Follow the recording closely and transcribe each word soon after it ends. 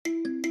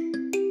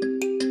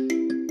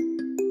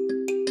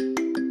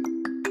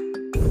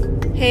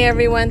Hey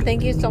everyone,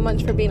 thank you so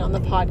much for being on the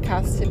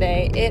podcast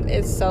today. It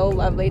is so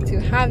lovely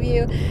to have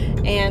you,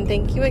 and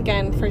thank you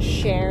again for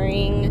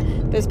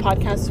sharing this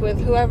podcast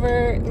with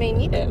whoever may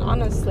need it.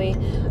 Honestly,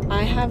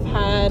 I have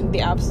had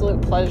the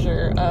absolute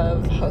pleasure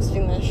of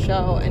hosting this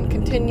show and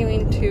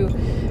continuing to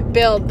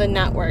build the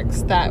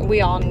networks that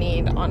we all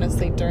need,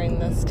 honestly, during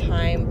this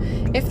time.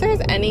 If there's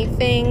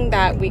anything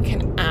that we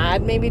can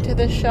add maybe to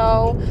the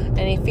show,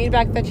 any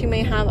feedback that you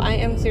may have, I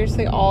am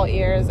seriously all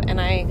ears, and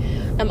I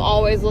am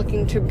always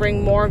looking to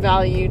bring more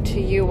value to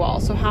you all.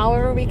 So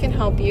however we can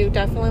help you,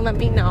 definitely let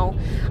me know.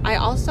 I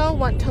also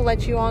want to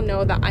let you all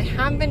know that I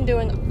have been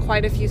doing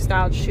quite a few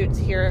styled shoots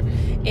here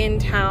in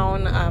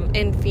town,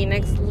 in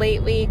Phoenix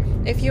lately.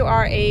 If you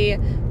are a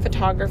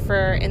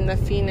photographer in the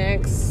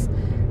Phoenix,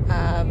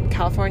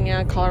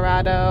 California,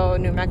 Colorado,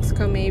 New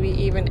Mexico, maybe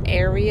even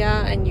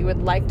area, and you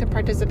would like to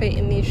participate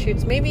in these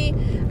shoots,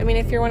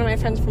 if you're one of my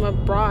friends from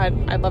abroad,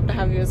 I'd love to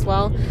have you as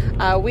well.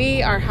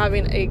 We are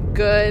having a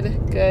good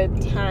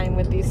time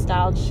with these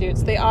styled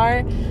shoots. They are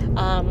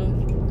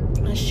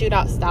a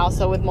shootout style,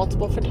 so with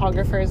multiple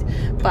photographers,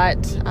 but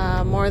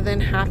more than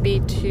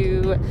happy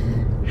to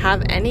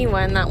have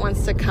anyone that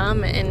wants to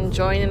come and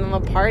join in on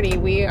the party.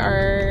 We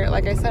are,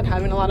 like I said,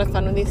 having a lot of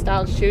fun with these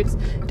styled shoots.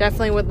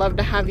 Definitely would love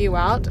to have you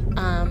out.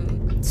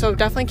 So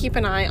definitely keep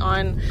an eye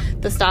on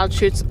the styled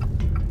shoots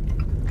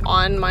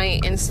on my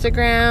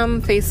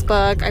Instagram,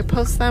 Facebook. I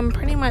post them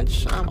pretty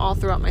much all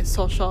throughout my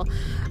social.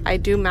 I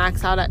do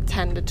max out at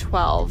 10 to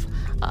 12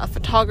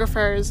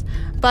 photographers.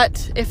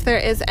 But if there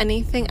is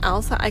anything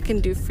else that I can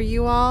do for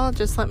you all,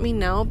 just let me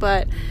know.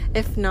 But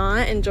if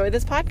not, enjoy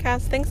this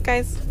podcast. Thanks,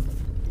 guys.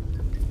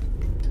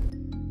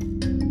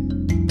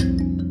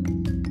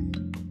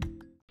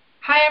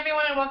 Hi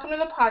everyone, and welcome to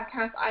the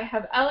podcast. I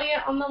have Elliot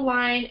on the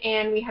line,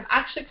 and we have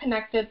actually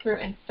connected through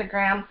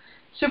Instagram.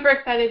 Super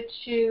excited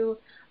to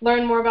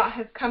learn more about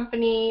his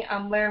company,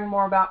 learn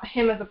more about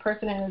him as a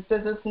person and his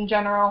business in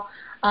general.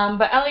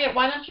 But Elliot,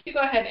 why don't you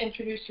go ahead and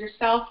introduce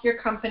yourself, your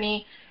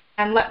company,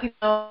 and let people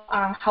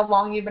know how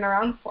long you've been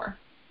around for.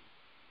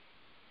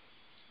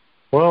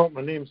 Well,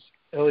 my name's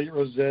Elliot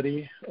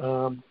Rossetti.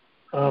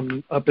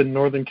 I'm up in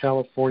Northern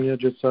California,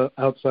 just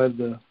outside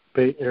the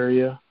Bay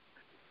Area.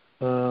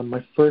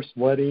 My first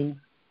wedding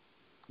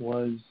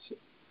was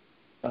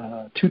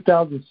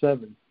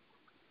 2007.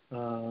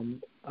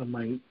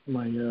 My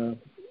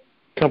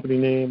company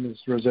name is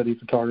Rossetti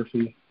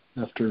Photography,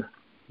 after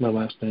my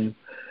last name.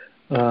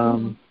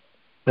 And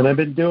I've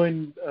been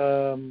doing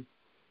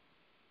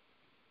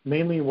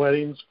mainly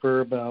weddings for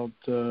about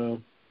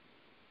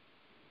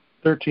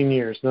 13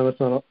 years. Now,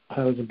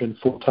 hasn't been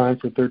full-time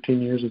for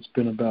 13 years. It's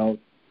been about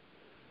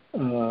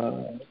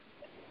 9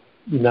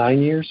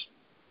 years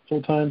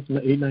full-time,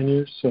 8-9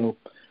 years. So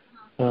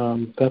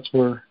that's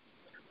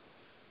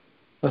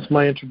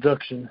my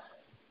introduction.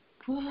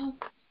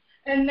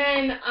 And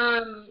then,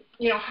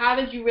 how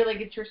did you really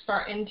get your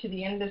start into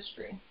the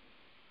industry?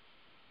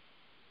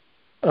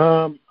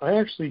 I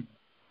actually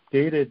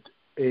dated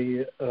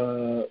a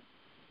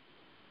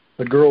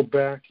girl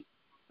back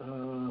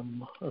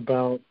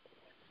about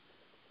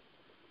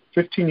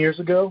 15 years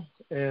ago,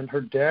 and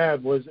her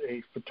dad was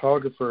a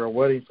photographer, a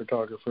wedding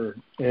photographer,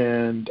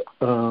 and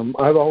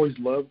I've always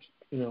loved,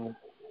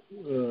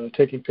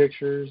 taking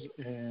pictures,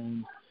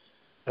 and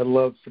I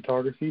loved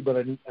photography, but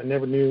I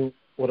never knew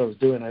what I was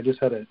doing. I just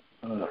had an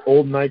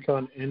old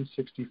Nikon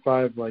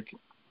N65, like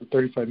a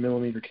 35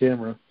 millimeter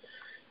camera,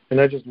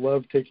 and I just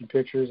loved taking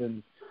pictures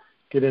and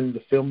getting the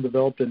film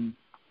developed, and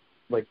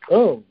like,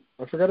 oh,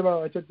 I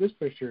took this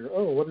picture.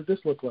 Oh, what did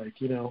this look like?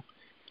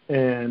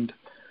 And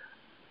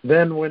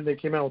then when they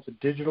came out with the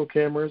digital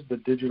cameras, the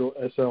digital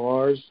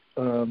SLRs,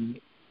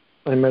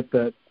 I met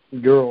that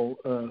girl,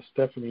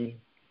 Stephanie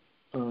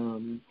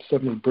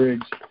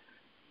Briggs,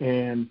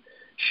 and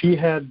she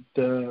had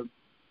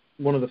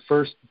one of the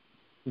first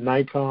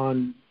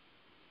Nikon,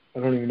 I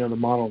don't even know the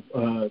model,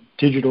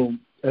 digital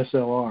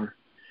SLR.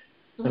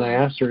 And I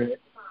asked her,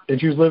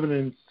 and she was living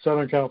in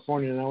Southern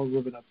California, and I was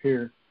living up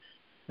here,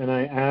 and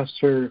I asked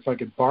her if I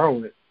could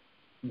borrow it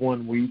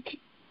one week,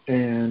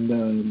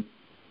 and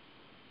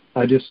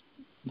I just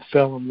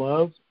fell in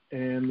love,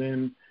 and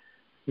then,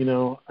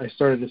 I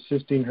started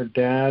assisting her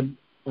dad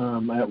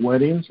at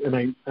weddings, and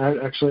I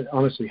actually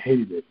honestly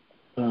hated it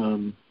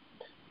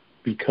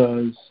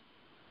because,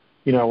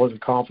 I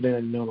wasn't confident, I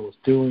didn't know what I was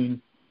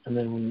doing, and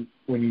then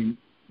when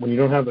you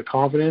don't have the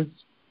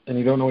confidence and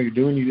you don't know what you're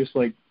doing, you just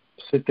like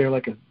sit there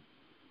like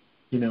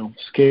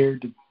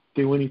scared to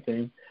do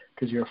anything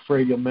because you're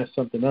afraid you'll mess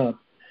something up.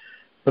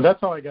 But that's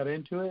how I got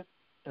into it,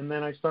 and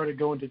then I started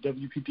going to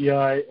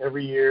WPTI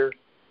every year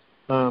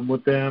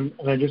with them,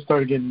 and I just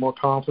started getting more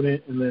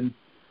confident, and then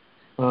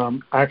I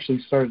actually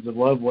started to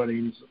love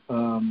weddings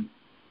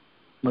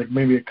like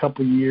maybe a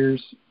couple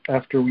years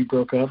after we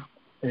broke up,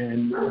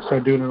 and I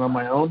started doing it on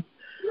my own.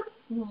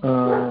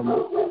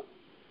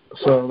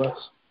 So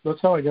that's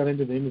how I got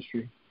into the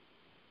industry.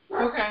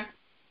 Okay.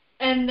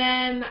 And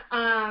then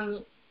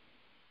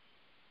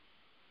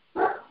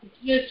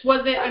just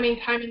was it,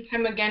 time and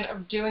time again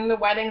of doing the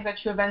weddings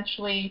that you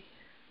eventually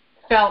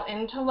fell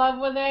into love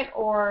with it,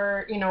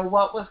 or, you know,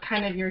 what was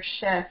kind of your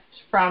shift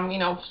from, you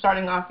know,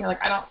 starting off, you're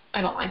like, I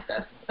don't like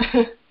this?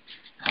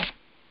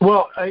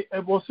 Well, as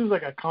soon as I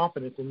got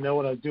confidence and know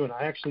what I was doing,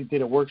 I actually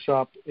did a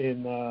workshop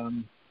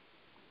in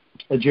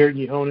a Jared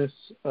Yehonis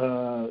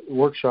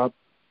workshop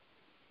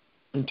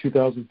in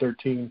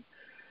 2013,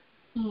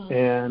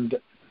 and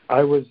I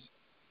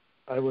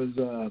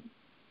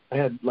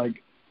had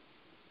like,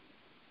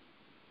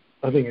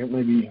 I think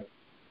maybe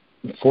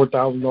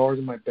 $4,000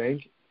 in my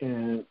bank,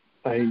 and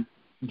I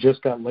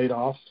just got laid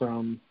off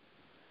from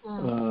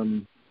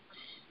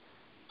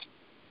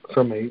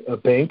a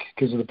bank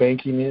because of the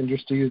banking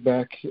industry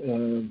back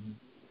then.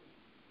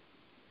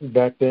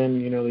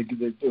 You know,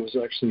 it was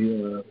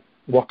actually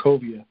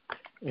Wachovia,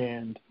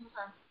 and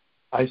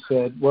I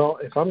said, well,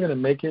 if I'm going to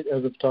make it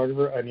as a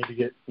photographer, I need to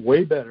get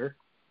way better,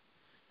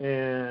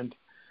 and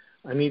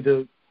I need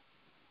to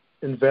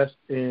invest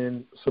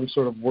in some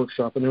sort of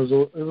workshop. And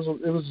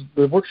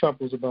the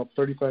workshop was about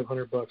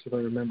 $3,500 if I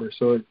remember.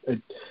 So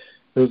it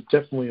was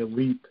definitely a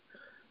leap,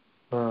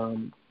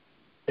 and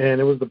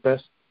it was the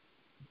best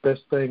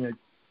thing. It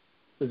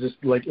just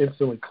like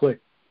instantly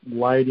clicked,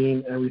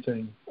 lighting,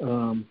 everything.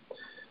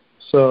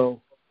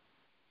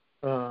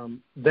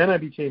 Then I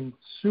became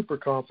super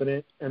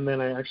confident, and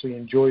then I actually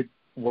enjoyed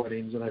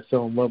weddings, and I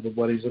fell in love with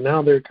weddings. And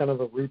now they're kind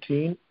of a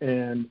routine,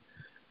 and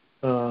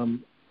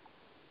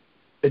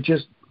it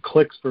just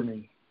clicks for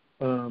me.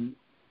 You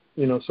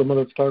know, some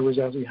other photographers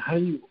ask me, how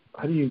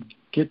do you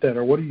get that,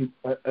 or what do you?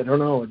 I don't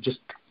know. It just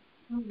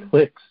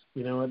clicks.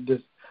 You know,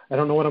 I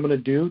don't know what I'm going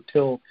to do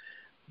till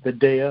the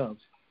day of,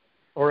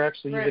 or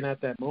actually even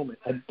at that moment.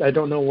 I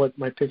don't know what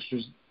my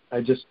pictures.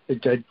 It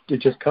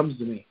just comes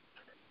to me.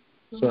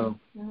 So.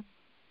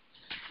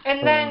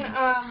 And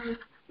then,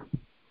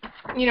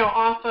 you know,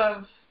 off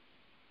of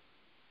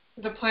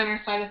the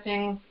planner side of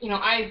things, you know,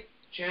 I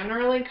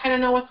generally kind of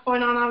know what's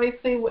going on,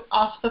 obviously,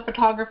 off the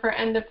photographer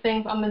end of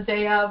things on the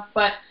day of,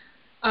 but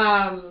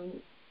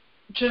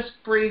just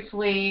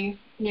briefly,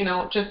 you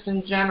know, just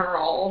in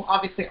general,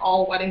 obviously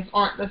all weddings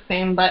aren't the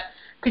same, but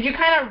could you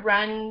kind of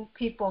run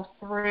people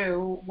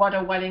through what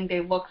a wedding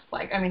day looks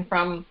like? I mean,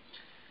 from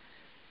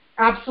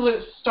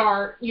absolute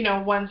start, you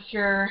know, once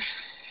your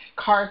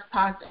car's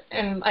packed,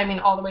 and I mean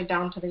all the way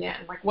down to the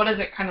end. Like, what does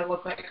it kind of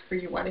look like for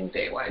you wedding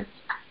day-wise?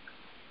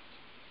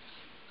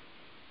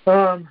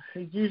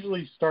 It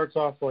usually starts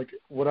off like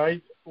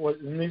and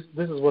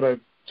this is what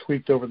I've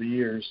tweaked over the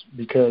years,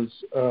 because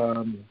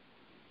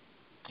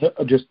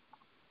just,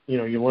 you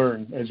know, you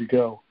learn as you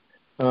go.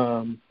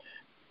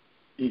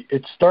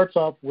 It starts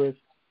off with,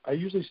 I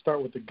usually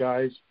start with the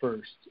guys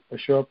first. I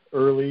show up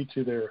early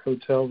to their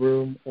hotel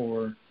room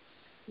or,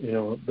 you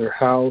know, their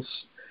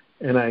house,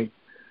 and I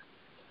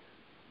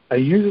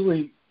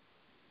usually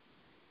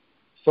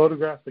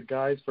photograph the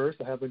guys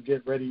first. I have them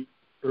get ready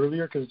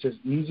earlier because it's just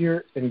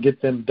easier, and get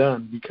them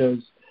done, because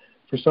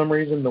for some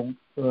reason the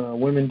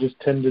women just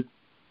tend to,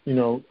 you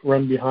know,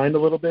 run behind a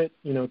little bit,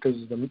 you know, because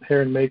the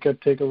hair and makeup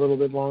take a little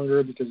bit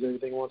longer because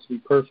everything wants to be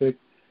perfect.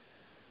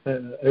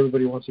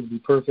 Everybody wants it to be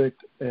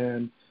perfect.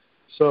 And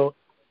so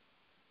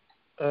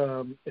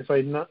if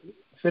I not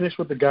finish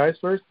with the guys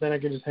first, then I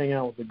can just hang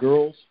out with the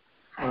girls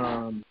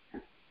and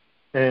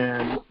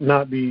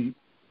not be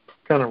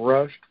kind of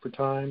rushed for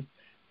time.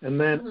 And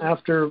then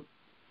after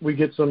we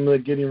get some of the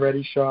getting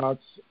ready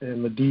shots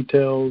and the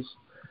details,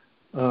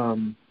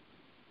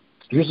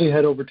 usually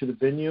head over to the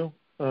venue,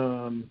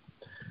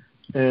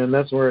 and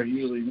that's where I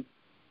usually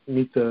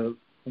meet the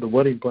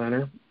wedding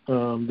planner,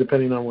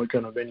 depending on what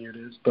kind of venue it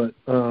is. But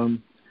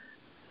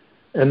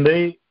and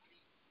they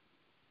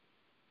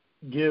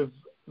give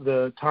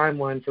the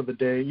timeline for the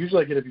day.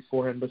 Usually I get it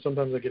beforehand, but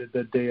sometimes I get it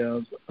the day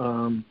of,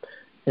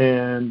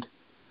 and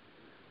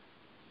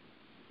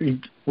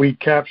we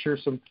capture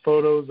some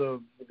photos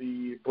of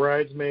the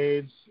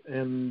bridesmaids,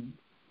 and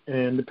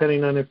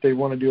depending on if they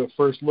want to do a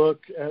first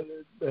look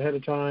ahead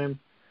of time,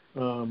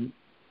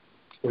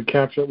 we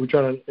try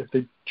to, if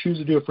they choose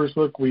to do a first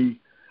look, we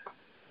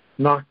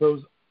knock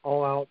those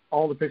all out,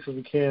 all the pictures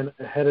we can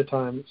ahead of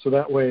time, so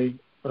that way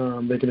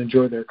they can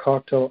enjoy their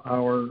cocktail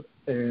hour,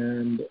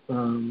 and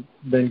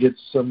then get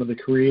some of the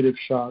creative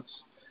shots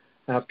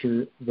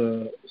after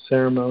the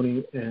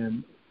ceremony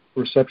and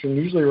reception,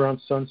 usually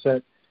around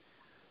sunset.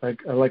 I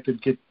like to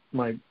get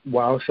my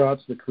wow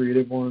shots, the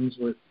creative ones,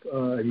 with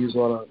I use a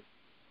lot of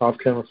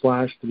off-camera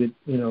flash to get,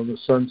 you know, the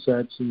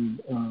sunsets and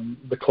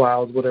the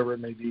clouds, whatever it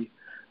may be.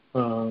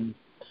 And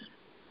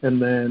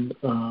then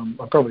I'm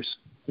probably,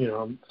 you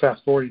know, I'm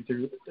fast-forwarding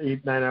through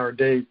 8-9 hour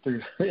days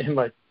through in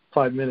like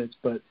 5 minutes,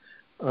 but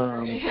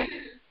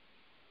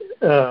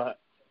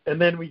and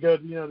then we go,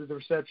 you know, to the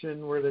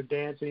reception where they're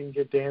dancing,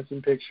 get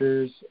dancing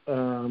pictures,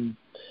 and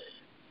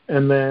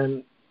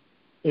then,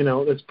 you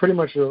know, it's pretty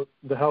much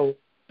how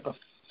a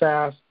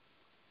fast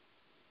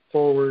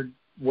forward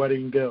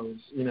wedding goes.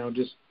 You know,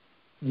 just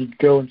you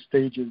go in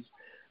stages,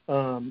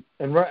 and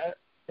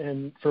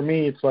for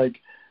me, it's like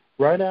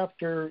right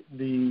after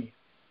the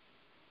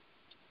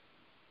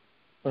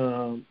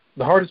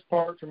hardest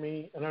part for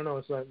me, and I know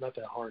it's not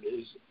that hard,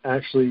 is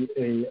actually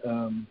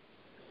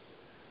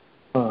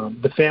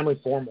the family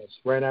formals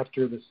right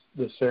after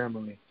the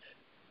ceremony.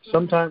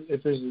 Sometimes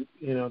if there's,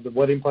 the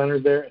wedding planner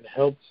there, it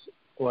helps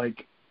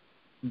like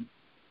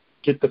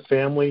get the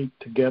family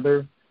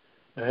together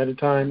ahead of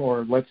time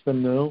or lets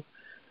them know.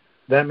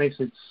 That makes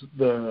it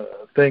the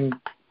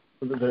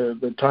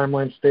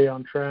timeline stay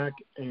on track,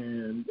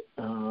 and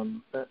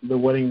the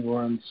wedding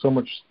runs so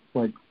much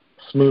like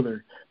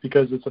smoother,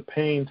 because it's a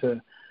pain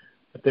to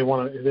if they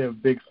have a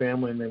big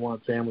family and they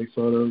want family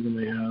photos and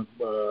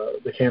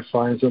they can't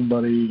find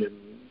somebody,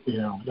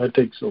 and that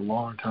takes a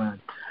long time.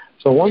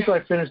 So once I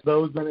finish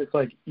those, then it's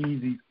like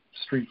easy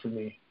street for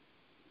me.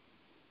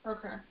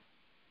 Okay.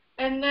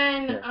 And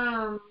then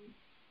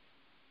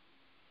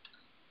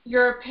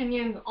your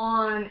opinions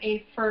on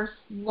a first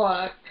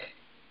look.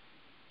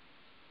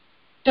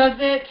 Does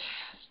it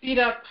speed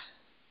up?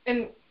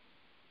 And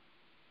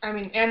I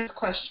mean, answer the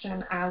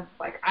question as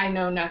like I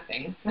know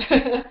nothing,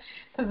 because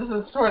this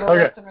is sort of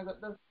listener that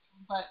does.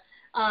 But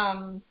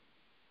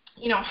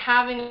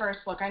having a first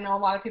look, I know a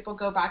lot of people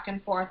go back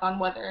and forth on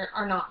whether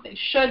or not they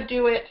should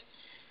do it.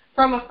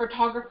 From a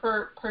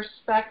photographer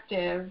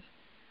perspective,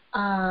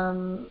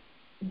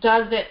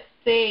 does it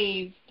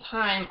save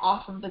time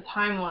off of the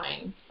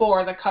timeline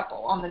for the couple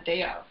on the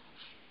day of?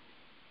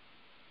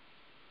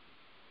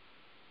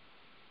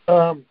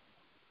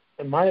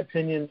 In my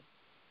opinion,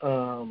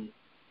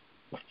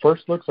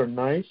 first looks are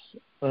nice,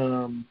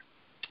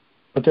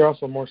 but they're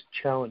also more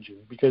challenging,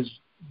 because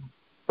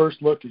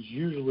first look is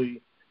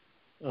usually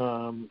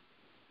done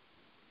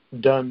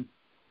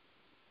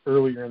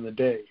earlier in the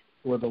day,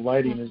 where the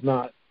lighting is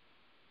not,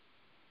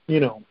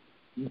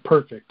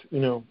 perfect.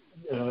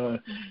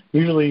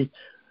 Usually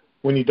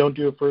when you don't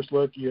do a first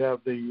look, you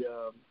have the,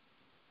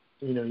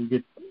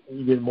 you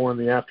get more in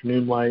the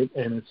afternoon light,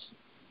 and it's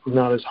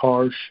not as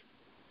harsh.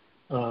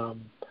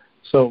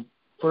 So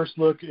first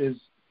look has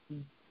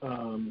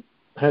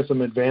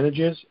some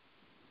advantages,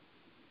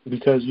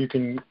 because you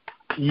can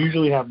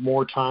usually have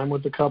more time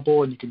with the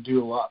couple and you can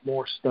do a lot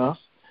more stuff.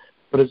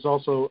 But it's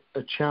also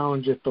a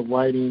challenge if the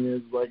lighting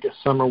is like a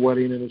summer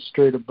wedding and it's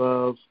straight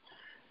above,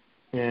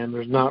 and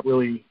there's not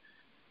really,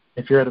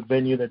 if you're at a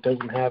venue that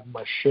doesn't have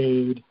much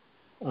shade,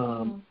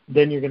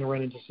 then you're going to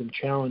run into some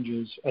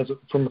challenges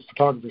from a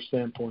photographer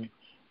standpoint.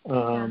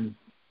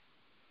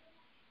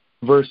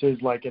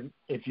 Versus like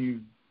if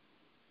you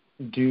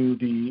do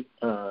the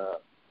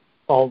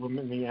all of them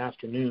in the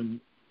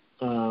afternoon.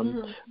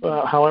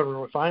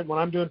 However, when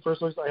I'm doing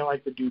first looks, I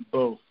like to do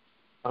both.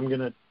 I'm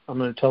gonna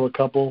tell a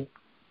couple,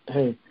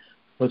 hey,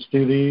 let's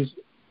do these,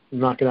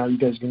 knock it out. You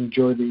guys can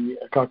enjoy the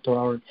cocktail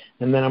hour,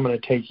 and then I'm gonna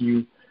take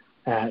you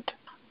at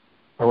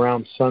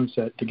around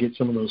sunset to get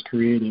some of those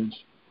creatives.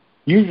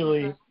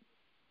 Usually,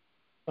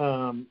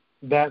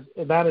 that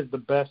is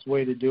the best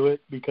way to do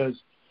it, because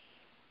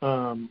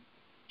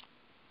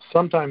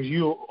sometimes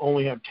you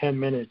only have 10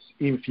 minutes.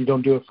 Even if you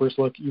don't do a first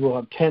look, you will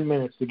have 10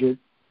 minutes to get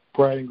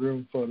bride and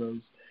groom photos.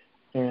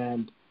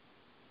 And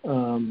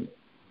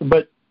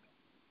but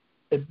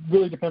it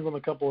really depends on the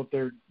couple if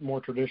they're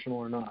more traditional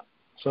or not.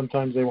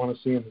 Sometimes they want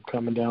to see them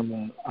coming down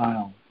the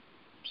aisle.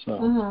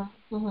 So.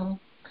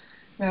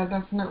 Yeah,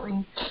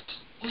 definitely.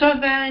 So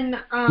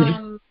then,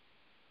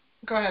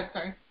 go ahead.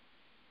 Sorry.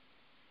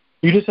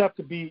 You just have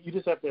to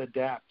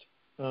adapt,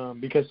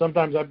 because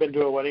sometimes I've been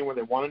to a wedding where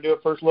they want to do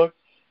a first look,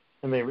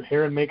 and their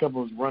hair and makeup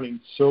was running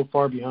so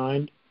far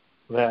behind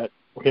that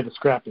we had to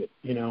scrap it.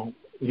 You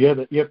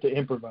have to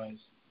improvise,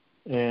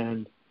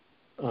 and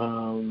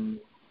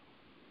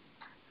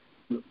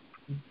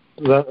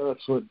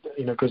that's what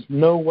because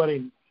no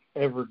wedding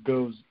ever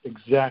goes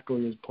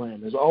exactly as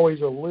planned. There's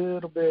always a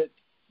little bit.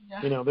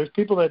 Yeah. There's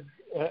people that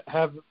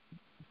have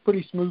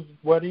pretty smooth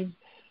weddings,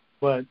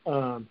 but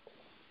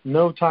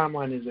no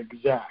timeline is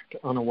exact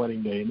on a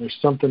wedding day, and there's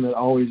something that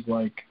always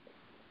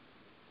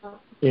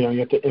you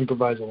have to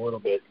improvise a little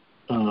bit.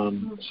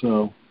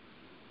 So.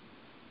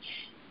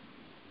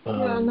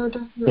 Yeah, no,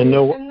 definitely.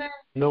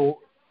 No.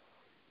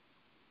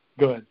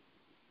 Go ahead.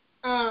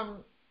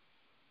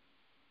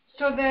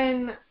 So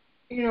then,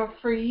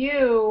 for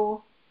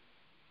you,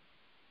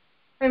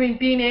 I mean,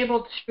 being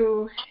able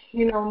to,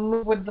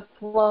 move with the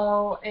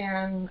flow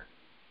and,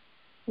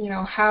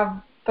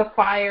 have the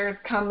fires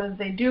come as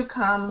they do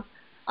come,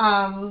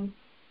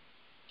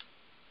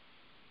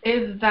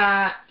 is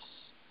that,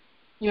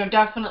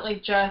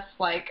 definitely just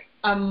like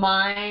a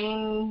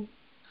mindset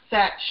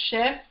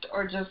shift,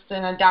 or just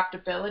an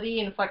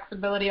adaptability and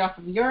flexibility off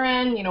of your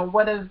end?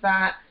 What does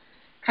that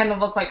kind of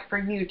look like for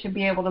you to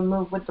be able to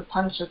move with the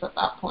punches at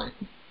that point?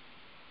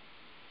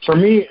 For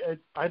me,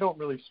 I don't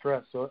really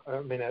stress. So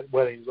I mean, at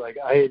weddings,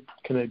 I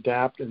can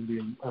adapt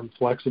and I'm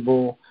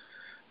flexible.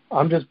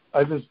 I've just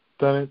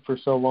done it for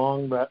so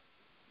long that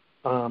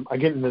I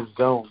get in this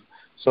zone.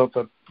 So if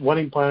the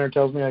wedding planner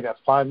tells me I got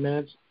 5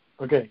 minutes,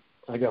 okay,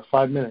 I got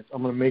 5 minutes.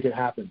 I'm going to make it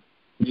happen.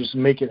 Just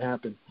make it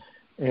happen.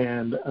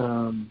 And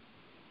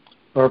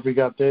or if we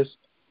got this,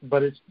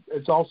 but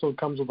it's also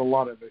comes with a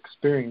lot of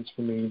experience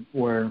for me,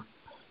 where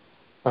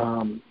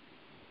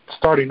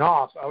starting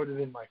off I would have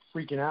been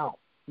freaking out,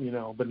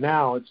 but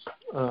now it's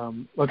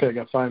okay, I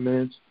got 5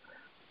 minutes.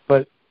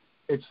 But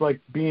it's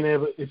like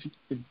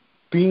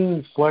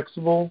being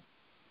flexible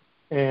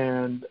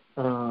and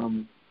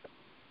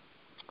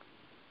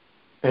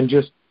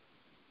just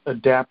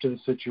adapt to the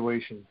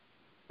situation.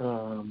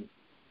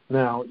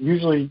 Now,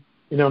 usually,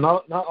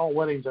 not all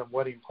weddings have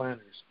wedding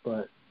planners,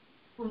 but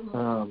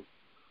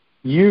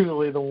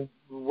usually the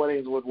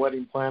weddings with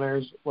wedding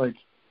planners, like,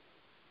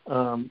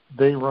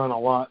 they run a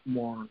lot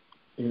more,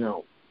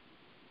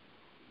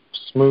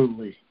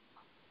 smoothly.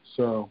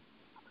 So,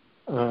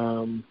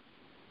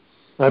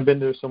 I've been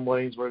to some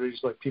weddings where they're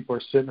just like people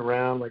are sitting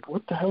around like,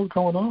 what the hell is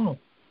going on?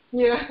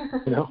 Yeah.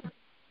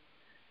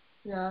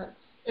 Yeah.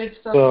 It's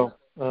so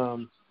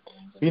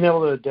being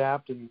able to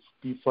adapt and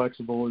be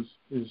flexible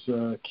is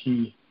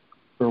key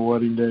for a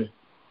wedding day.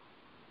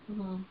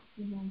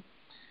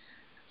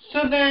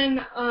 So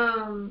then,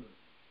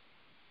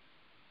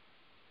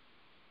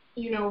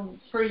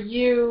 for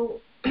you,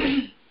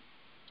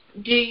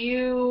 do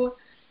you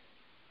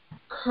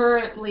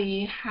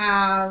currently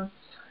have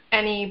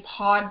any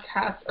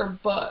podcasts or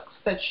books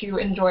that you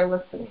enjoy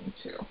listening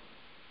to?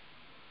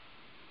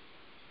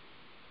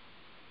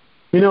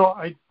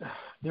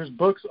 There's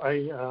books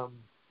I've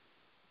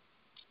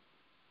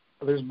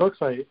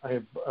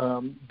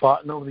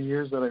bought over the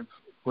years that I've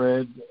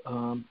read,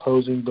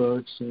 posing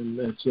books, and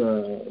it's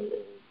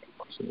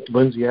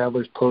Lindsay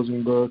Adler's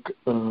posing book,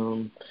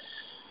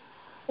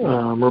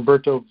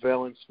 Roberto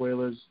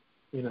Valenzuela's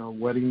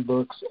wedding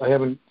books. I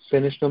haven't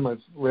finished them.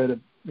 I've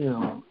read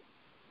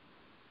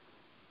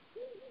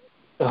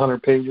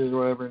 100 pages or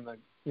whatever, and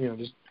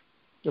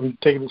I'm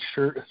taking it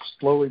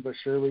slowly but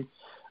surely.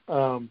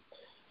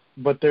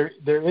 But there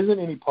isn't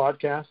any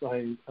podcast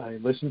I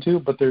listen to,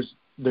 but there's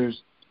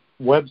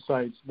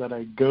websites that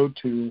I go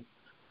to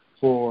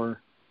for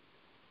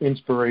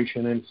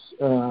inspiration.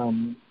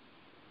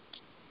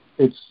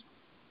 It's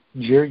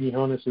Jerry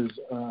Gijones's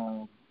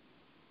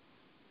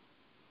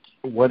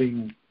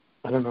wedding.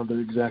 I don't know the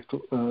exact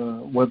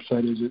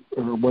website is it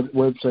or what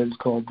website it's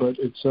called, but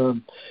it's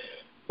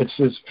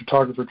his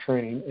photographer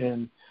training,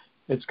 and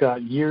it's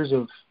got years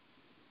of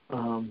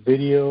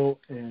video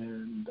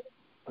and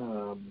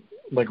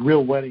like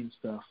real wedding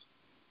stuff,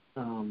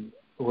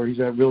 where he's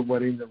at real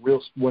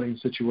wedding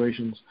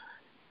situations,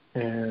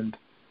 and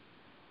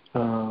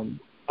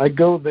I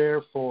go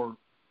there for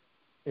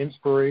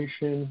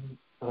inspiration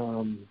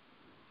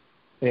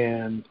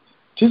and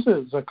just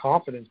as a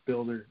confidence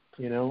builder,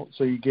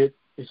 so you get,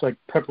 it's like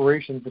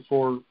preparation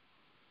before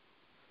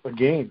a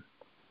game,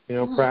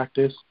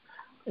 practice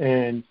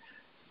and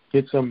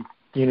get some,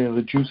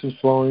 the juices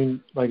flowing.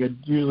 Like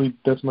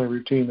that's my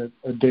routine,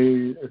 a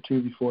day or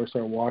two before I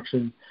start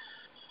watching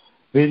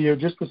video,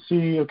 just to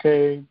see,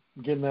 okay,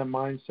 getting that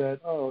mindset.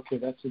 Oh, okay,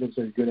 looks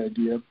like a good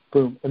idea.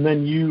 Boom. And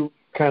then you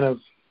kind of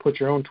put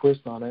your own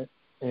twist on it.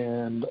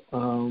 And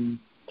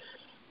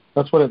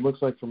that's what it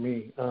looks like for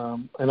me.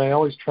 And I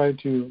always try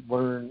to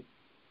learn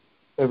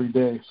every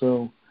day.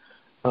 So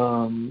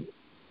I'm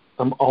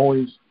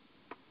always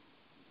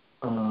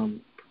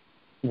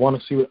want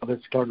to see what other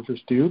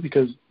photographers do,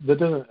 because that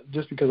doesn't,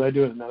 just because I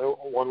do it another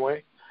one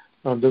way,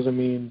 doesn't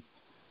mean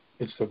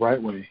it's the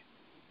right way.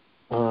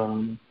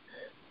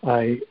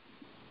 I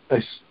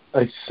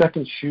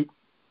second shoot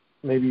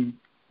maybe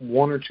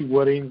one or two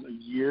weddings a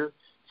year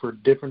for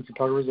different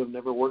photographers I've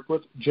never worked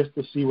with, just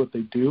to see what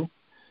they do.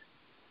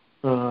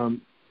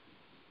 And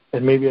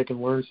maybe I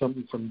can learn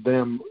something from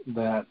them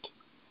that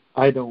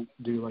I don't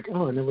do. Like,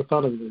 I never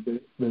thought of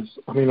this.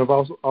 I mean, I've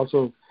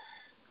also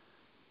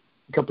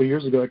a couple of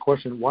years ago, I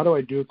questioned, why do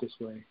I do it this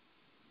way?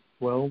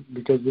 Well,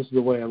 because this is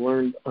the way I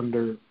learned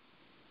under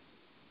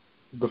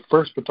the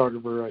first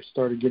photographer I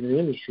started getting in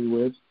the industry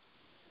with.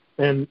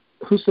 And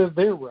who says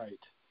they're right?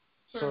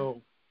 Sure.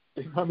 So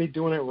they might be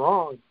doing it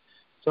wrong.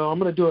 So I'm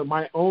going to do it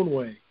my own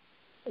way,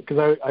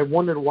 because I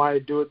wondered why I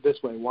do it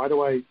this way. Why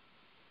do I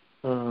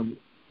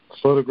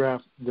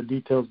photograph the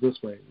details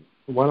this way?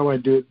 Why do I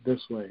do it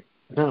this way?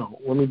 No,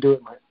 let me do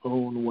it my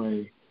own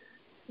way.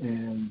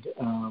 And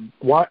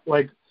why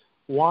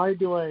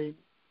do I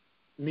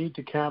need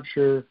to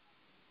capture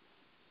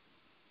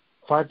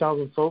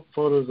 5,000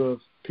 photos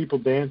of people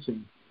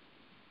dancing?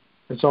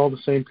 It's all the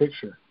same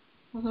picture.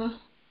 Mm-hmm.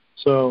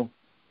 So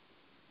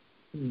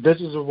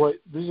these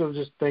are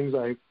just things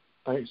I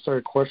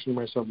started questioning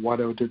myself. Why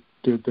do I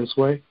do it this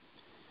way?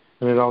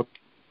 And it all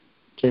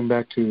came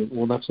back to,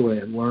 well, that's the way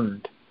I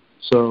learned.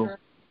 So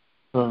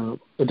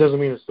it doesn't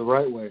mean it's the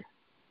right way.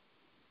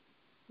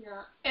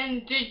 Yeah.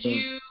 And did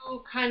you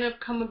kind of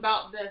come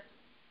about this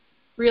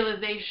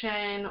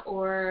realization,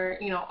 or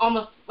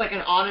almost like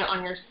an audit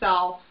on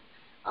yourself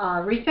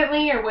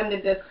recently, or when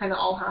did this kind of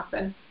all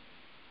happen?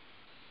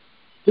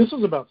 This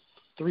was about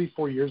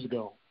 3-4 years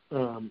ago.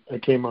 I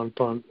came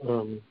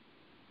to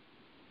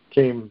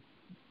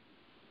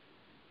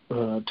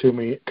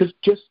me, because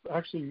just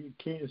actually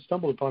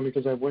stumbled upon me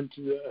because I went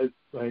to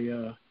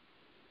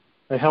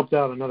I helped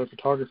out another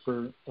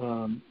photographer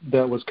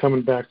that was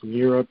coming back from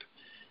Europe,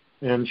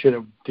 and she had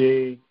a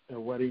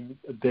wedding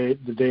the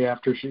day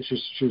after. She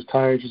was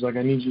tired. She's like,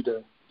 I need you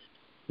to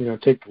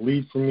take the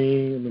lead for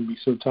me, and then be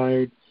so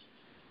tired.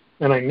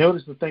 And I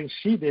noticed the things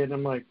she did, and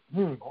I'm like,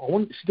 I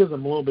wonder, she does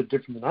them a little bit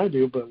different than I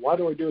do, but why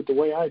do I do it the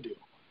way I do?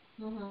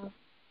 Mm-hmm.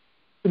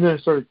 And then I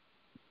started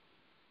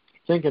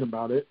thinking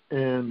about it,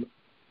 and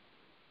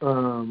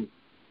then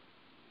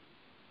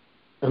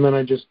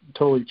I just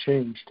totally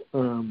changed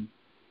some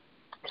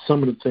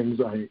of the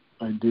things I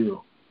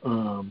do.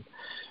 And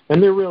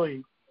they're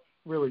really,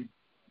 really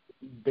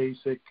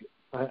basic.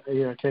 I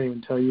can't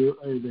even tell you.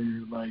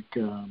 They're like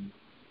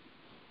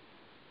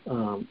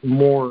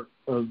more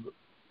of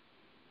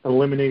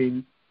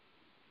eliminating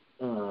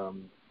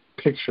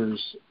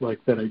pictures like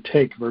that I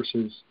take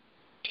versus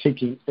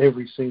taking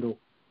every single,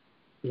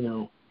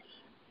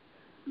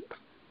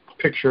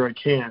 picture I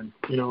can.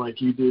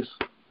 Like you just,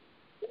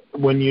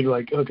 when you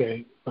like,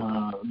 okay,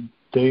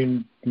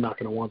 they're not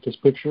going to want this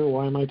picture.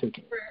 Why am I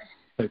taking it?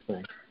 Type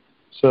thing.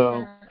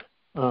 So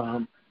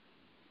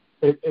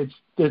it's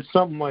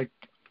something like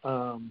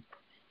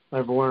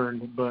I've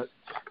learned, but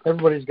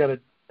everybody's got to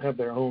have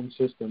their own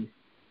system.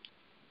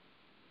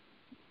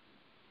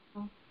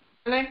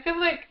 And I feel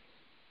like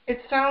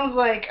it sounds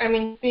like,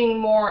 being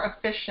more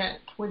efficient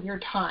with your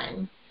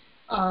time.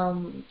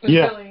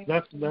 Really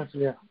that's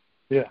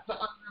yeah. The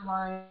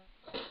underlying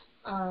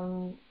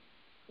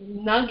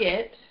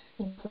nugget,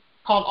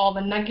 called all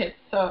the nuggets,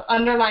 so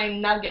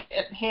underlying nugget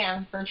at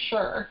hand for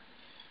sure.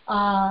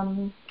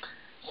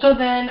 So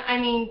then,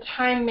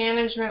 time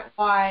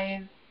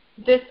management-wise,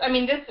 this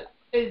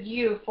is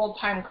you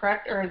full-time,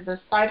 correct? Or is this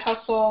side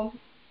hustle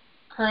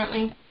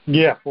currently?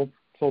 Yeah,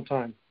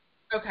 full-time.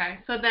 Okay,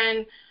 so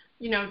then,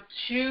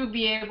 to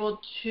be able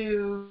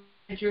to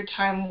manage your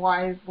time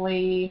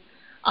wisely,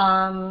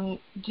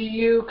 do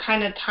you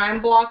kind of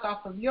time block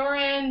off of your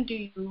end? Do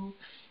you,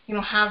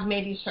 have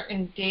maybe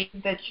certain days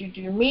that you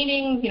do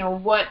meetings?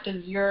 What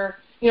does your,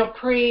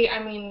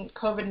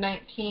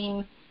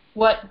 COVID-19,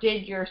 what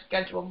did your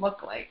schedule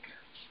look like?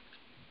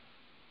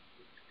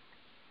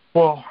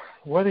 Well,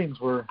 weddings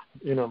were,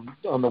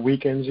 on the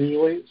weekends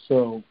usually.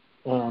 So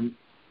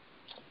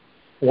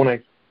when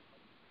I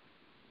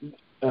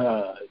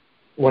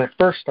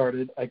first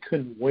started, I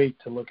couldn't wait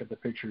to look at the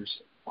pictures.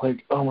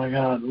 Like, oh my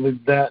God,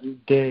 that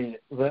day,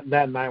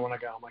 that night when I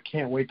got home, I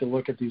can't wait to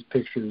look at these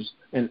pictures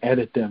and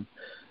edit them.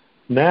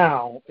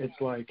 Now it's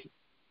like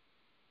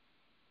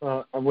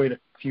I wait a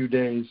few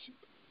days,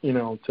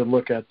 to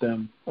look at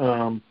them.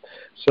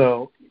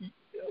 So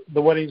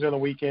the weddings are on the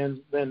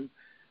weekends. Then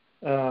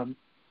the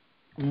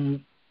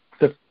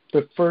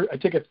first, I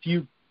take a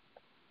few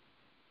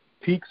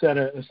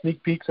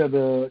sneak peeks at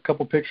a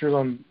couple pictures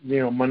on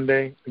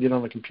Monday. I get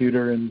on the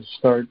computer and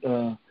start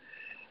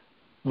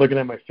looking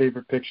at my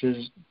favorite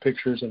pictures,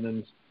 and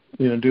then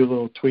do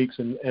little tweaks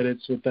and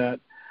edits with that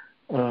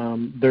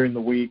during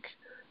the week.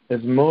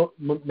 It's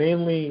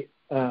mainly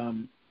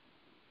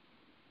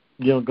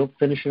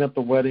finishing up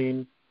the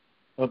wedding,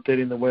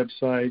 updating the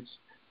websites,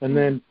 and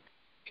then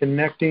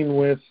connecting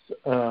with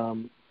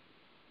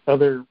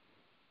other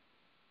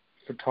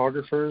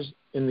photographers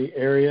in the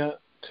area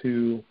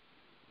to,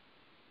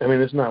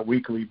 it's not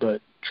weekly,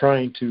 but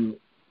trying to,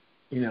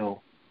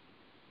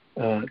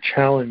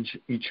 challenge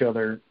each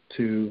other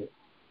to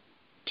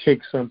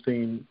take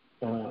something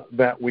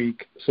that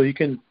week, so you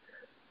can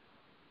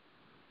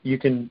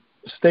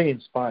stay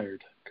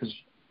inspired, because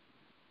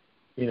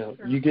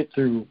you get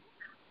through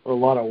a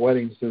lot of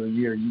weddings through the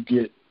year, you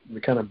get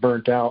kind of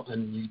burnt out,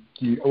 and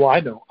I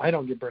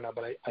don't get burnt out,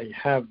 but I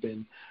have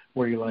been,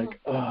 where you're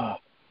like,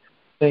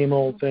 same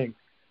old thing.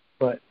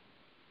 But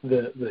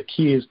the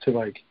key is to,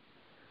 like,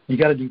 you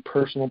got to do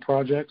personal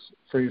projects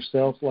for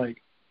yourself.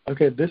 Like,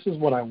 okay, this is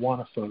what I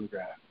want to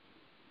photograph.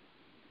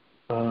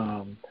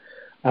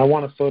 I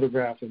want to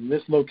photograph in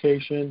this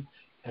location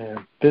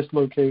and this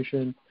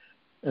location,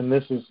 and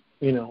this is,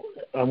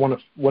 I want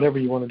to, whatever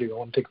you want to do. I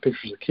want to take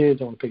pictures of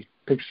kids. I want to take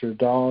pictures of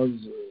dogs,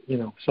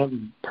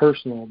 something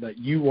personal that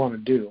you want to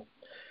do.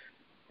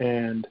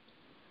 And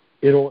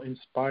it'll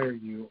inspire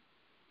you,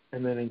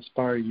 and then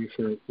inspire you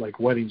for, like,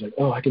 weddings. Like,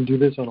 oh, I can do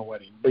this on a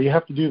wedding. But you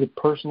have to do the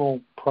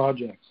personal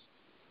projects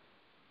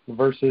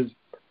versus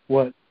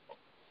so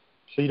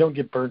you don't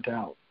get burnt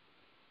out.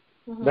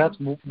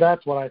 Mm-hmm.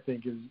 That's what I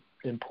think is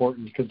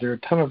important, because there are a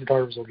ton of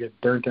photographers will get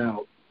burnt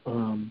out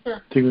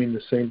doing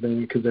the same thing,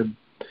 because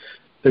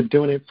they're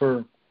doing it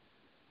for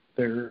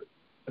their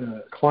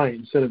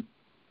client instead of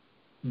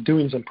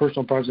doing some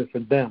personal project for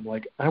them.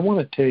 Like, I want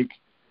to take,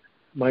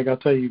 like, I'll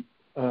tell you,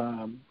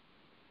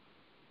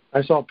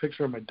 I saw a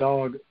picture of my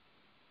dog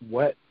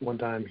wet one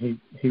time. He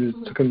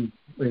took him,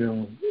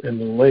 in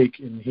the lake,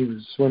 and he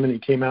was swimming. He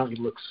came out, and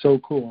he looked so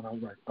cool, and I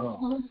was like,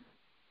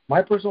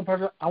 my personal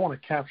project, I want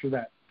to capture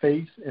that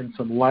face and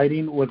some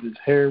lighting with his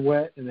hair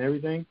wet and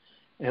everything,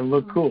 and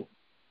look cool.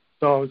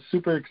 So I was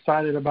super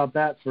excited about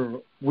that for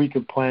a week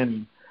of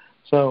planning.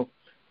 So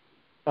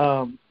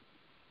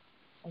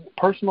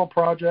personal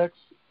projects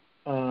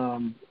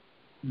during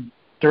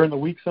the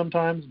week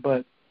sometimes,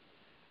 but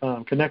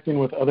connecting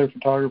with other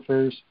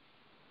photographers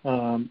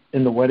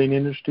in the wedding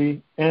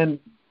industry and,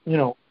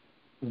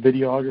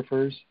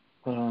 videographers.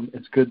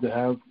 It's good to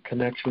have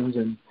connections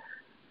and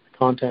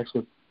contacts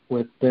with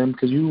with them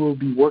because you will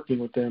be working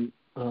with them.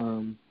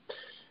 So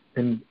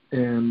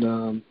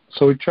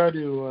we try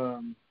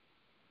to.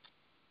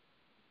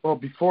 Well,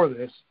 before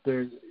this,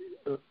 there's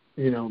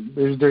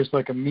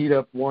like a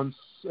meetup once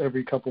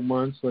every couple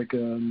months, like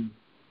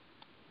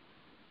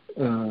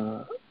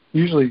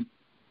usually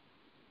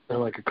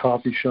like a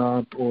coffee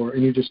shop,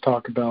 and you just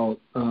talk about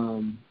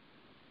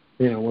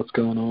what's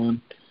going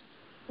on.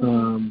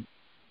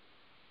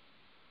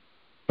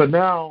 But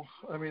now,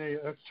 I mean,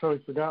 I've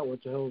totally forgot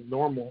what the hell is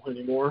normal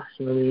anymore.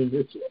 I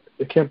mean,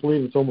 I can't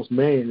believe it's almost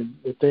May, and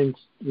the thing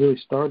really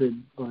started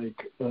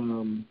like.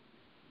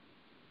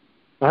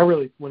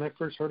 When I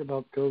first heard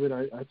about COVID,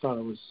 I thought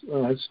it was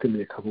it's going to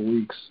be a couple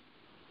weeks.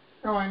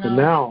 Oh, I know. But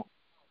now,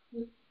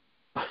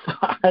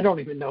 I don't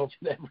even know if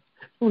it ever.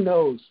 Who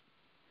knows?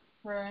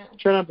 Right.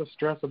 Try not to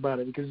stress about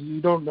it because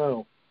you don't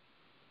know.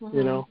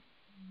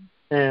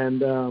 Mm-hmm.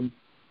 And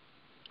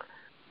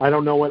I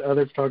don't know what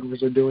other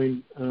photographers are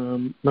doing.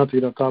 Not to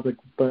get off topic,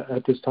 but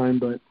at this time,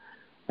 but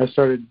I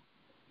started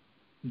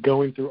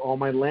going through all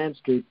my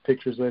landscape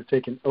pictures that I've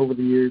taken over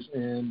the years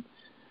and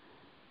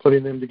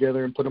putting them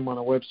together and put them on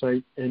a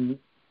website, and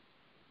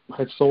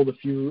I've sold a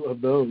few of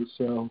those.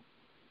 So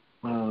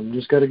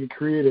just got to get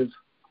creative.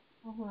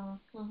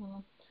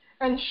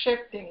 And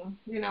shifting.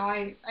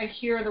 I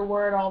hear the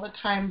word all the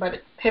time, but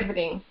it's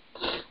pivoting.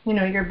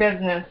 Your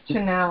business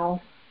to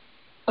now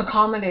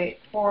accommodate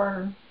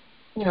for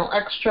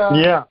extra.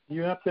 Yeah,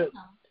 you have to.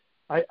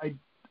 I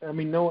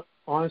mean, no.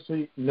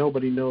 Honestly,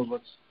 nobody knows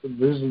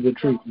this is the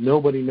truth.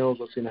 Nobody knows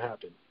what's going to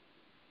happen.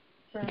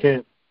 Right. You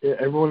can't.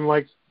 Everyone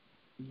likes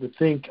to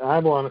think. I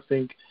want to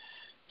think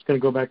it's going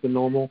to go back to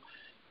normal,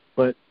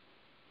 but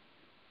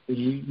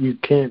you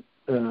can't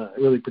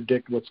really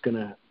predict what's going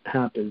to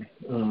happen.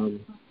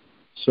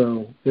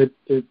 So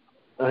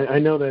I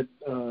know that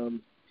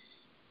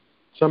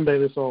someday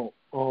this all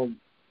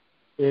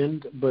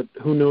end, but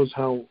who knows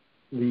how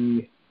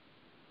the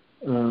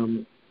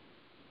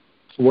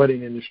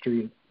wedding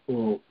industry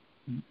will,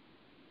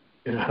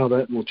 how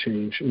that will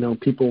change.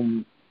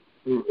 People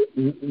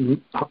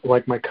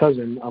like my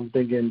cousin, I'm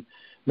thinking,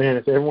 man,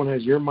 if everyone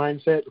has your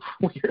mindset,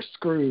 we're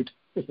screwed,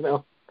 thinking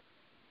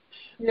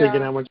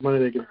how much money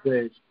they can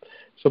save.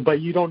 So,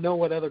 but you don't know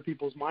what other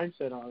people's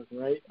mindset are,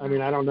 right? I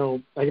mean, I don't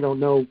know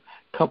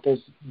couples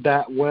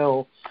that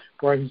well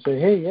where I can say,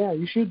 hey, yeah,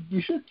 you should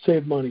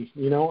save money.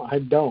 I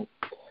don't.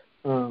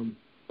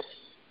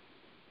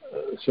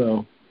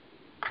 So.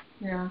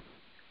 Yeah,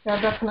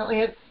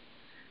 definitely.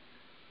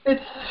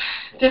 It's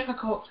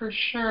difficult for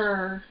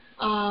sure.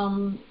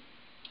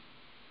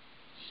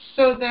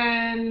 So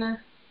then,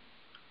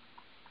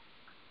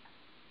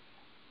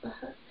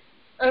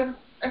 I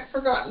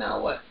forgot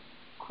now what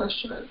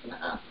question I was going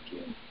to ask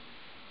you.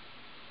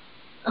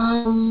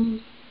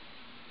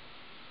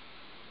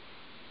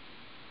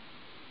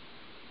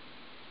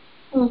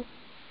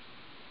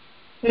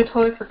 I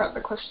totally forgot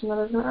the question that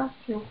I was going to ask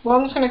you. Well,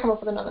 I'm just going to come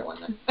up with another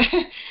one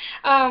then.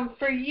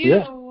 For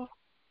you,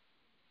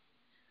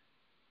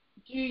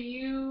 do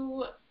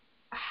you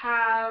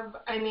have,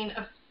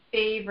 a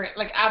favorite,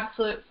 like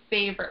absolute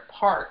favorite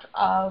part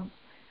of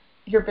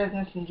your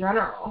business in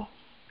general?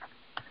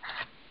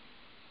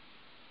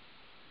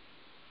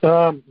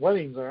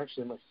 Weddings are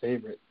actually my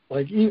favorite.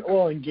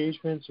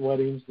 Engagements,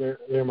 weddings,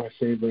 they're my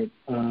favorite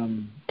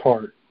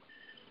part.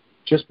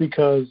 Just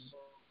because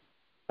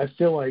I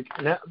feel like,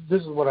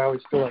 this is what I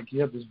always feel like,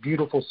 you have this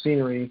beautiful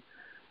scenery,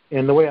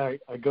 and the way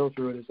I go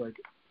through it is like,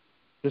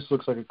 this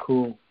looks like a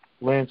cool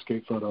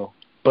landscape photo,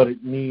 but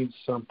it needs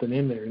something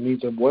in there. It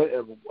needs a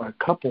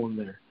couple in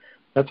there.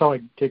 That's how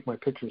I take my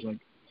pictures. Like,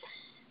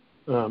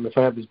 if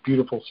I have this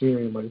beautiful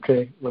scenery, I'm like,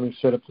 okay, let me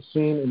set up the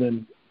scene, and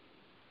then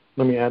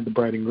let me add the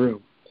bride and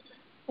groom.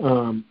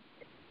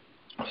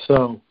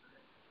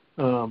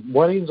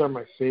 Weddings are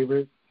my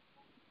favorite.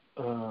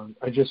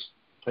 I just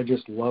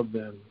love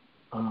them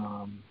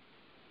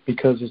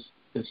because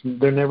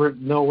they're never,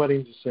 no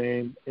wedding's the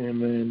same,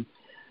 and then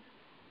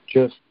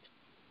just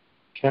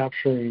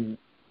capturing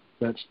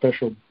that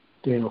special,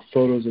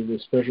 photos of the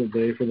special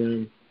day for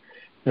them,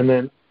 and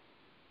then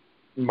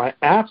my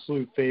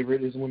absolute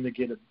favorite is when they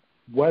get a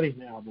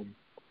wedding album.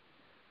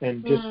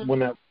 And just when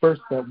that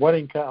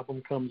wedding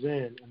album comes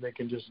in, and they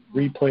can just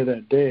replay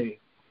that day,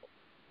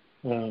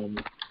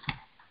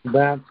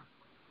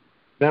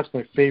 that's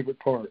my favorite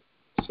part.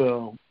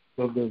 So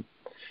of the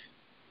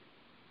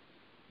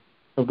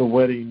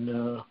wedding,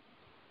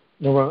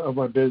 of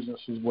my business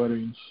is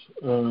weddings.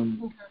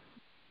 So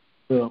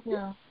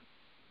yeah.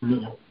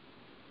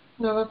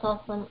 No, that's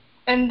awesome.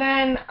 And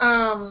then,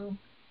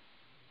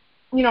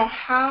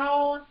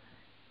 how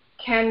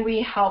can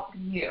we help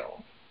you?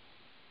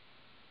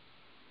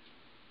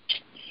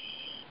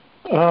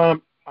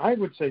 I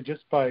would say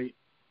just by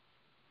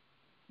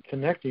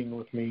connecting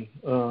with me,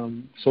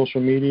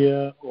 social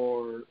media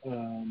or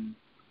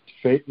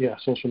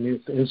social media,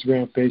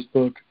 Instagram,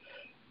 Facebook,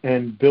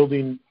 and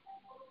building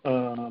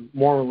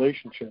more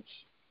relationships.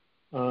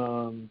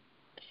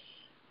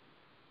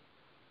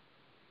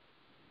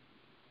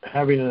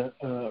 Having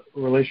a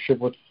relationship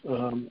with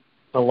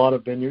a lot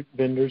of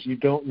vendors. You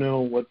don't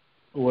know what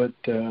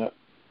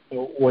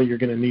you're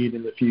going to need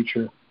in the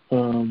future.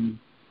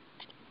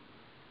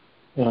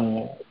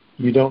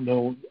 You don't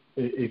know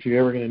if you're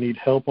ever going to need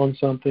help on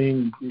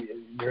something.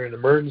 You're in an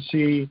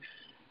emergency.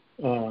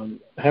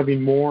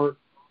 Having more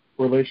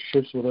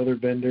relationships with other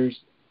vendors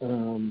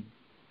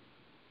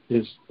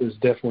is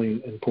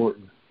definitely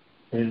important,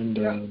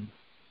 and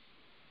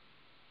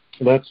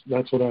that's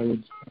what I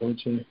would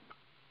say.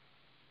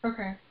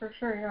 Okay, for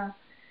sure, yeah.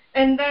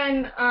 And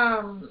then,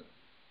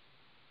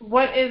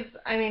 what is,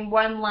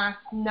 one last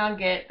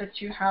nugget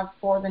that you have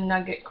for the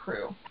Nugget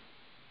crew?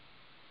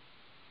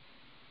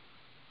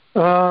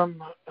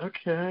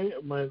 Okay,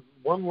 my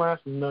one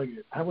last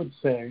nugget, I would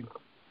say,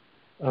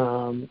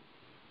 to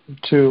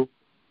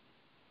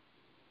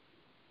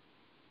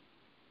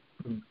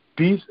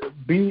be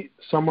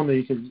someone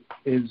that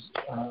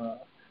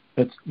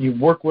you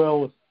work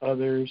well with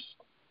others,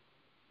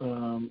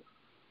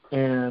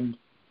 and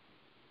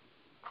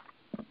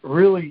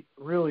really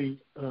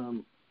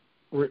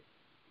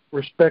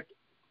respect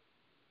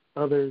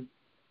other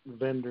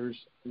vendors'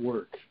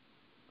 work.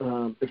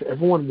 If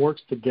everyone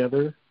works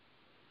together,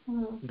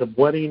 the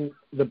bride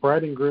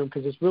and groom,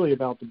 because it's really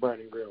about the bride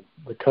and groom,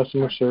 the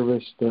customer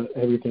service, the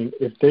everything.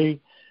 If they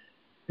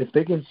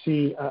can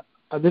see,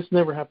 this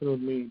never happened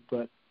with me,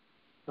 but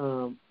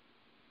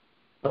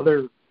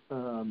other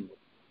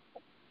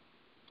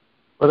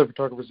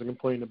photographers have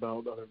complained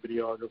about other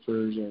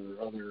videographers or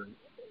other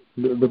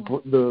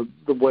the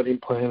wedding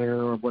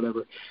planner or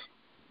whatever.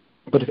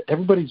 But if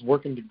everybody's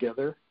working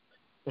together,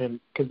 and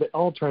because they're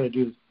all trying to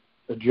do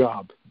a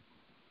job,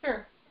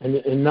 sure,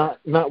 and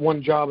not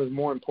one job is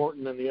more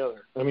important than the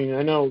other. I mean,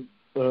 I know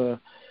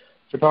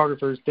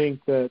photographers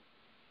think that,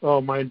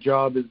 my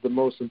job is the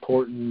most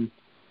important.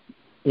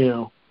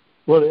 Well,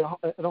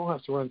 it all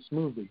has to run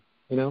smoothly,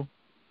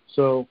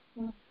 So,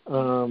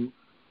 it'll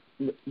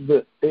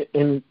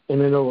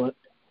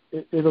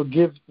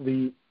give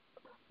the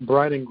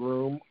bride and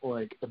groom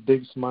like a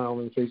big smile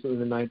on the face of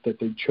the night that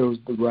they chose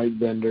the right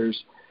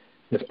vendors.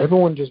 If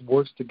everyone just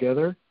works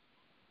together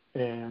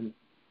and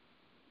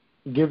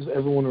gives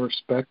everyone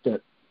respect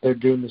that they're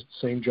doing the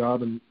same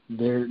job and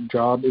their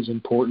job is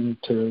important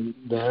to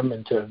them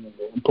and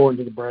important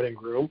to the bride and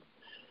groom,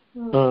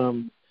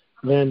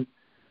 then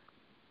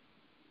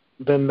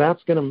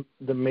that's going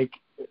to make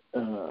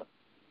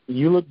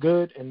you look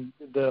good and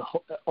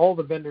all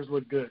the vendors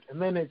look good,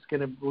 and then it's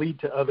going to lead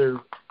to other,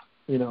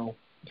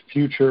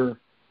 future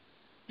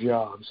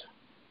jobs.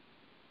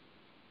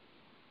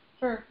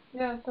 Sure.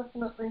 Yeah,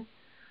 definitely.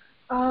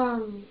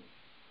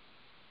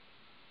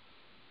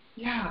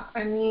 Yeah,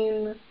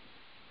 then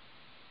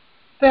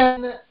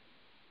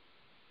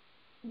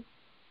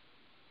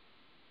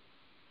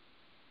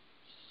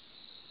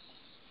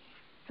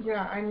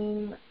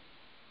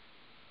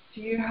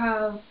do you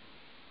have...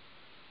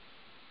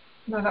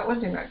 No, that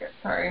was your nugget.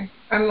 Sorry.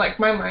 I'm like,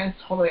 my mind's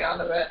totally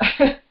out of it.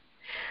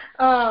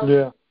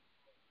 Yeah.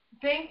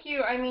 Thank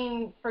you,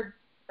 for,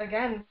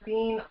 again,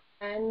 being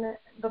on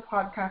the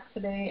podcast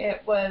today.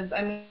 It was,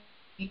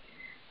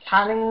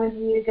 chatting with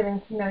you,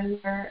 getting to know you.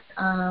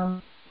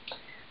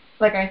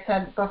 Like I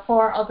said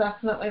before, I'll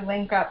definitely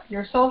link up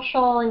your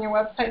social and your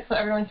website so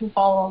everyone can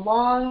follow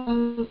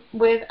along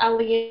with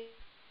Elliot.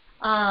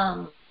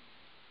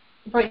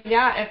 But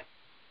yeah, if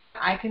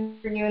I can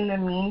hear you in the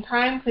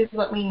meantime, please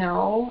let me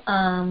know.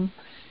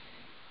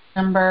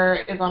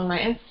 Number is on my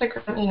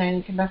Instagram.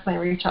 You can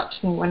definitely reach out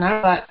to me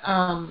whenever. But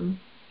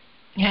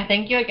yeah,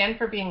 thank you again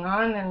for being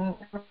on and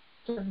for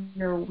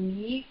your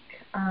week.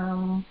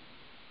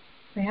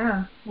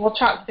 Yeah, we'll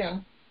chat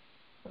soon.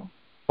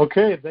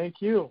 Okay, thank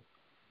you.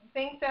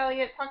 Thanks,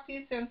 Elliot. Talk to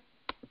you soon.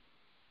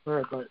 All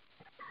right, bye.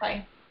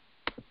 Bye.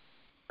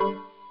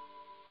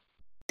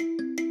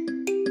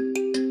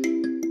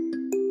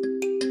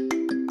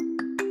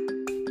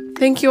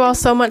 Thank you all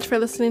so much for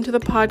listening to the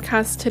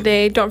podcast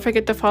today. Don't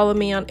forget to follow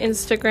me on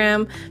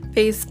Instagram,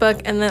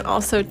 Facebook, and then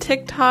also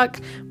TikTok,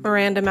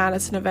 Miranda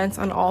Madison Events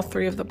on all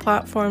 3 of the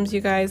platforms,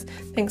 you guys.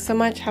 Thanks so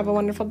much. Have a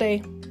wonderful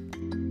day.